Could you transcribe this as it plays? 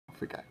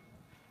we go.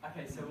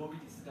 Okay, so we'll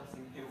be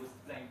discussing who was to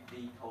blame for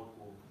the Cold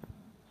War.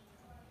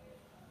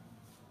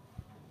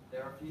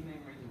 There are a few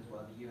main reasons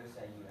why the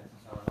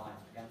USA-USSR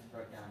alliance began to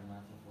break down in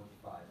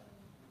 1945.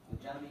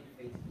 With Germany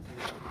defeated the two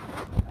and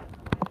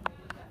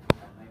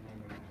no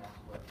main reasons how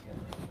to work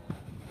together anymore.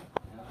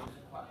 And there was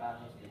also quite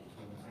bad history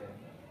between the two.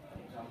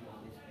 An example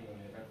of this being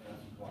the Red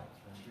versus Whites,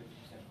 when troops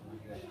were sent from the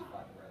US to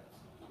fight the Reds.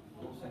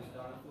 Also,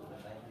 Stalin thought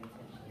that they had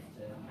intentions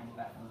to hang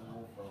back from the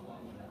war for a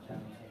while and let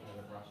Germany take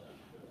over Russia.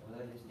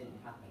 Although this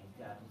didn't happen, he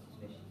did have his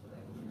suspicions that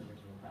they were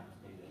originally planning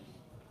to do this.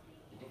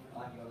 The different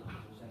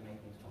ideologies also made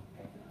things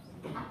complicated.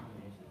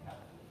 Communism and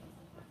capitalism.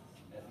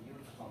 At the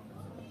Unity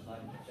Conference, it was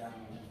decided that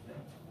Germany was split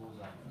into four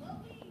zones.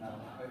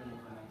 Poland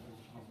implemented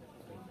a conflict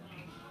between them.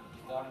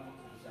 Stalin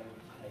wanted the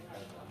Soviets to take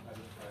over on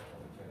Polish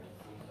territory during the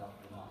seas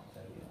after the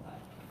Nazi-Soviet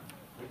attack.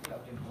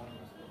 Roosevelt didn't want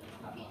this because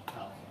it had much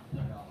power and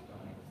spread out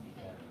dominated these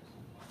areas.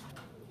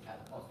 At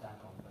the Potsdam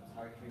Conference,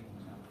 Harry Truman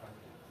was now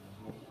president and was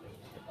more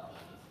suspicious of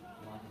Stalin,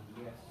 demanding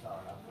the USSR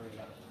allow free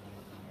elections in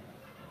Eastern Europe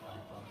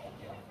and from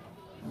the other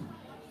conflicts.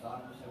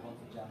 Stalin also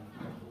wanted Germany to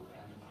cripple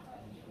and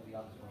the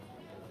others wanted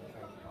to build a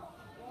trade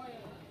department.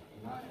 In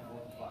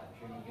 1945,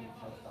 Truman didn't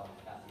tell Stalin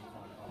about the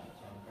atomic bomb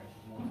which created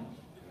more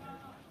tension between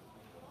them.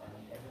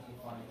 And everything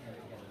finally came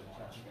together with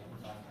Churchill getting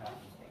his own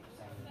personal speech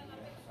saying that the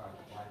USSR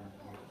was divided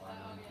into Europe by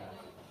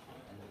 9/30,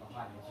 and that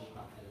behind this all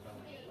countries are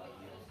dominated by the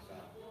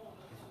USSR.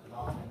 This was the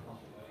last main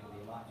conflict between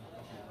the alliance and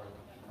properly broke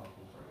up and Cold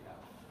War broke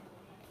out.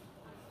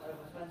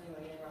 Over 20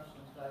 million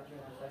Russians died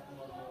during the Second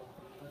World War,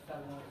 when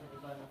Stalin wanted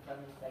his own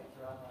friendly states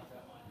around Russia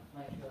to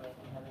make sure they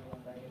can never be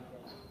invaded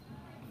again.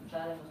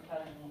 Stalin was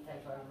planning to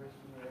take over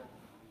Eastern Europe,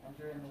 and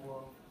during the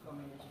war,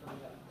 communists from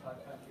the occupied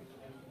countries of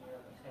Eastern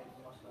Europe escaped to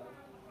Moscow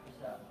to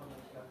set up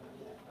communist government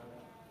in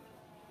Estonia.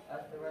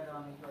 As the Red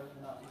Army drove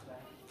the Nazi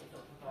flank, it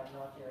occupied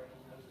large areas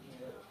in Eastern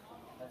Europe,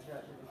 and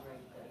Churchill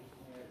agreed that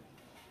Eastern Europe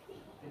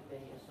could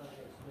be a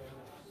Soviet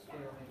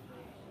sphere of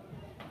influence.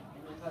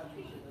 In the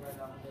countries that the Red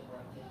Army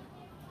liberated,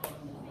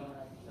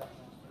 communist-dominated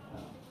governments took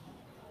power.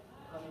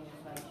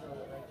 Communists made sure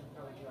that they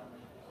controlled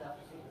Germany, set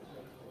up a secret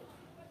police force,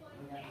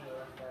 began to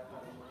arrest their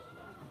opponents.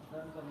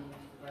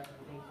 Non-communists were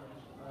gradually beaten,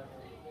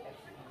 murdered,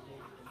 executed,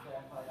 and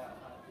terrified out of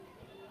hand.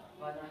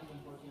 By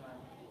 1949,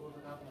 all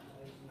the governments of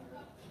Eastern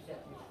Europe,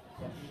 except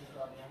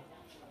Yugoslavia,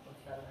 were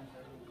Stalinist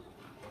regimes.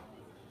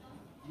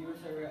 The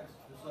USA reacted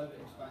to the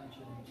Soviet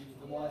expansion due to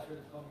the widespread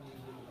of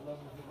communism, along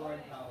with the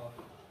growing power,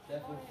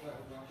 therefore the threat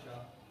of Russia,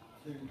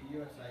 to the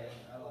USA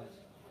and allies.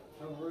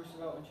 However,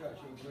 Roosevelt and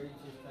Churchill agreed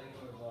to take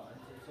over and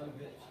to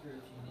Soviet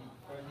security needed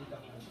friendly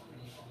governments in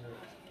Eastern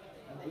Europe,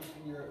 and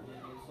Eastern Europe would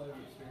be a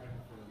Soviet sphere of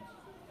influence.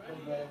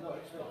 However, they did not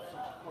expect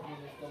such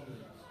communist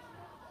dominance.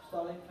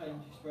 Stalin claimed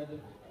to spread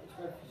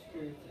for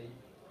security,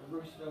 but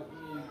Roosevelt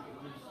knew it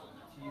was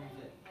to use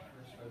it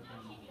for a scope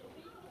only.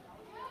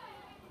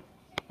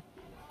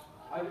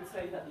 I would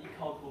say that the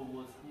Cold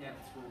War was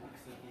inevitable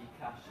because of the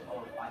clash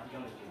of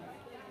ideologies.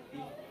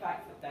 The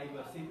fact that they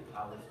were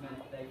superpowers meant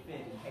that they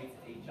feared and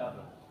hated each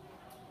other.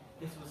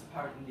 This was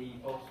apparent in the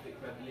Bolshevik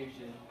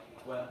Revolution,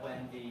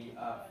 when the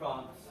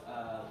France,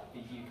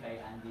 the UK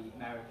and the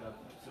America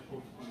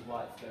supported the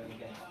whites going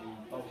against the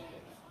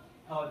Bolsheviks.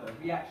 However,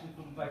 reaction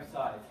from both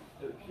sides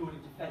that were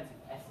purely defensive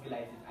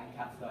escalated and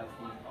catalysed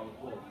the Cold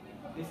War.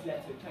 This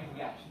led to a chain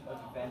reaction of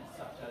events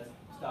such as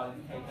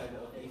Stalin's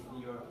takeover of Eastern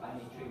Europe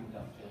and the Truman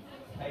Doctrine.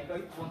 They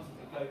both wanted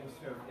a global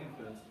sphere of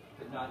influence,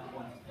 but neither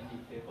wanted a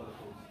nuclear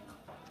holocaust.